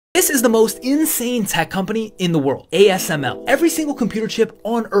This is the most insane tech company in the world, ASML. Every single computer chip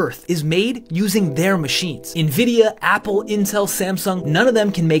on Earth is made using their machines. Nvidia, Apple, Intel, Samsung, none of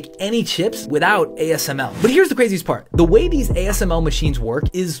them can make any chips without ASML. But here's the craziest part. The way these ASML machines work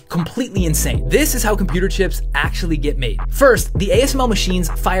is completely insane. This is how computer chips actually get made. First, the ASML machines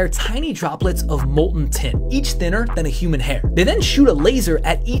fire tiny droplets of molten tin, each thinner than a human hair. They then shoot a laser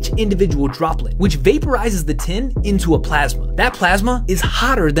at each individual droplet, which vaporizes the tin into a plasma. That plasma is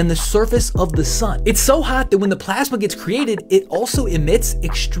hotter than the surface of the sun. It's so hot that when the plasma gets created, it also emits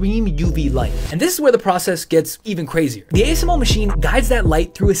extreme UV light. And this is where the process gets even crazier. The ASML machine guides that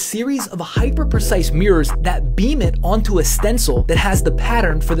light through a series of hyper-precise mirrors that beam it onto a stencil that has the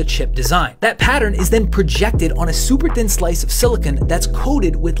pattern for the chip design. That pattern is then projected on a super thin slice of silicon that's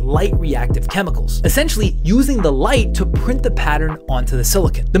coated with light reactive chemicals, essentially using the light to print the pattern onto the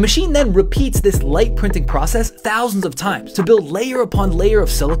silicon. The machine then repeats this light printing process thousands of times to build layer upon layer of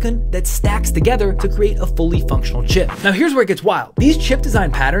silicon that stacks together to create a fully functional chip. Now here's where it gets wild. These chip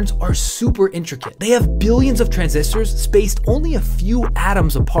design patterns are super intricate. They have billions of transistors spaced only a few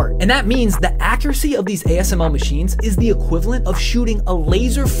atoms apart. And that means the accuracy of these ASML machines is the equivalent of shooting a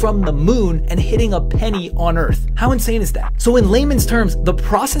laser from the moon and hitting a penny on Earth. How insane is that? So in layman's terms, the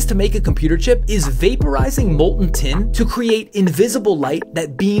process to make a computer chip is vaporizing molten tin to create invisible light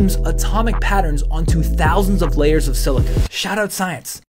that beams atomic patterns onto thousands of layers of silicon. Shout out science.